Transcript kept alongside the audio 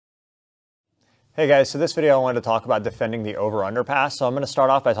Hey guys, so this video I wanted to talk about defending the over-under pass. So I'm going to start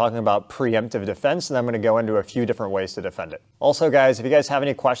off by talking about preemptive defense, and then I'm going to go into a few different ways to defend it. Also guys, if you guys have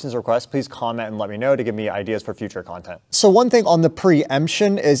any questions or requests, please comment and let me know to give me ideas for future content. So one thing on the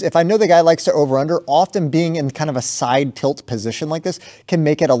preemption is if I know the guy likes to over-under, often being in kind of a side tilt position like this can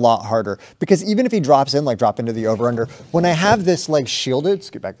make it a lot harder. Because even if he drops in, like drop into the over-under, when I have this leg shielded,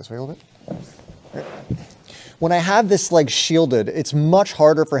 scoot back this way a little bit. When I have this leg shielded, it's much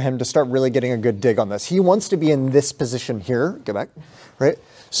harder for him to start really getting a good dig on this. He wants to be in this position here, go back, right?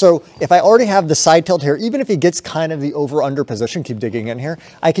 So if I already have the side tilt here, even if he gets kind of the over-under position, keep digging in here,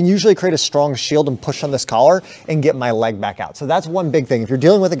 I can usually create a strong shield and push on this collar and get my leg back out. So that's one big thing. If you're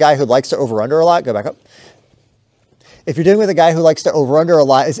dealing with a guy who likes to over-under a lot, go back up. If you're dealing with a guy who likes to over-under a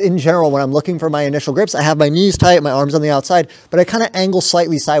lot, is in general, when I'm looking for my initial grips, I have my knees tight, my arms on the outside, but I kind of angle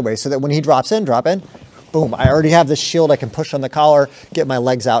slightly sideways so that when he drops in, drop in, boom, I already have this shield. I can push on the collar, get my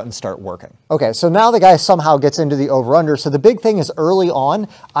legs out and start working. Okay, so now the guy somehow gets into the over-under. So the big thing is early on,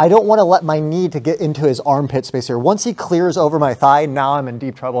 I don't want to let my knee to get into his armpit space here. Once he clears over my thigh, now I'm in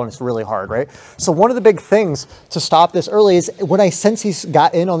deep trouble and it's really hard, right? So one of the big things to stop this early is when I sense he's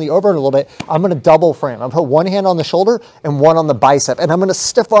got in on the over-under a little bit, I'm going to double frame. I'm going to put one hand on the shoulder and one on the bicep, and I'm going to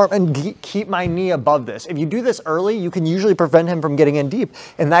stiff arm and keep my knee above this. If you do this early, you can usually prevent him from getting in deep,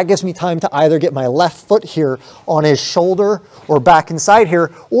 and that gives me time to either get my left foot here on his shoulder or back inside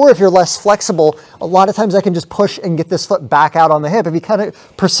here, or if you're less flexible, a lot of times I can just push and get this foot back out on the hip. If he kind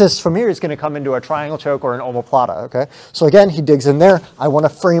of persists from here, he's going to come into a triangle choke or an omoplata, okay? So again, he digs in there. I want to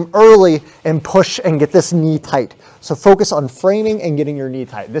frame early and push and get this knee tight. So focus on framing and getting your knee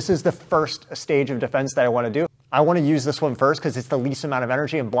tight. This is the first stage of defense that I want to do. I want to use this one first because it's the least amount of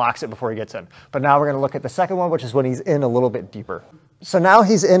energy and blocks it before he gets in. But now we're going to look at the second one, which is when he's in a little bit deeper. So now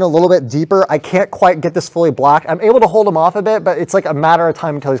he's in a little bit deeper. I can't quite get this fully blocked. I'm able to hold him off a bit, but it's like a matter of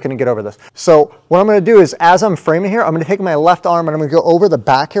time until he's going to get over this. So what I'm going to do is as I'm framing here, I'm going to take my left arm and I'm going to go over the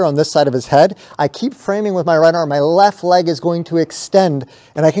back here on this side of his head. I keep framing with my right arm. My left leg is going to extend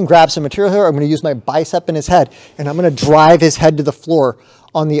and I can grab some material here. I'm going to use my bicep in his head and I'm going to drive his head to the floor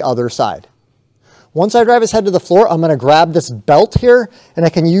on the other side. Once I drive his head to the floor, I'm going to grab this belt here and I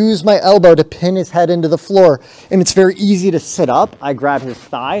can use my elbow to pin his head into the floor. And it's very easy to sit up. I grab his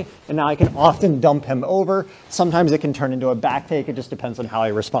thigh and now I can often dump him over. Sometimes it can turn into a back take. It just depends on how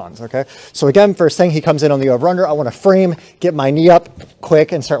he responds, okay? So again, first thing, he comes in on the over-under. I want to frame, get my knee up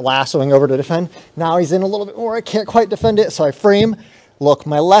quick and start lassoing over to defend. Now he's in a little bit more. I can't quite defend it, so I frame. Look,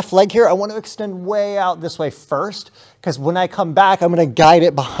 my left leg here, I want to extend way out this way first, because when I come back, I'm going to guide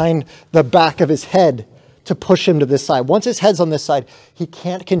it behind the back of his head to push him to this side. Once his head's on this side, he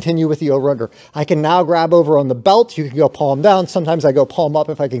can't continue with the over-under. I can now grab over on the belt. You can go palm down. Sometimes I go palm up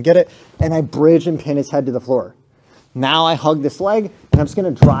if I can get it, and I bridge and pin his head to the floor. Now I hug this leg, and I'm just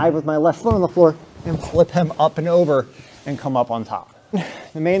going to drive with my left foot on the floor and flip him up and over and come up on top.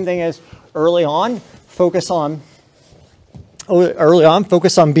 The main thing is early on, focus on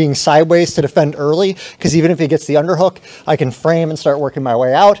being sideways to defend early, because even if he gets the underhook, I can frame and start working my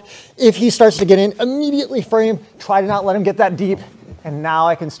way out. If he starts to get in, immediately frame, try to not let him get that deep, and now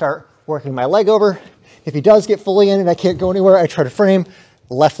I can start working my leg over. If he does get fully in and I can't go anywhere, I try to frame,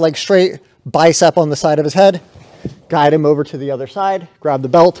 left leg straight, bicep on the side of his head, guide him over to the other side, grab the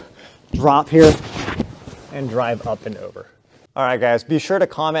belt, drop here, and drive up and over. All right, guys, be sure to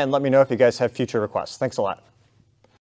comment and let me know if you guys have future requests. Thanks a lot.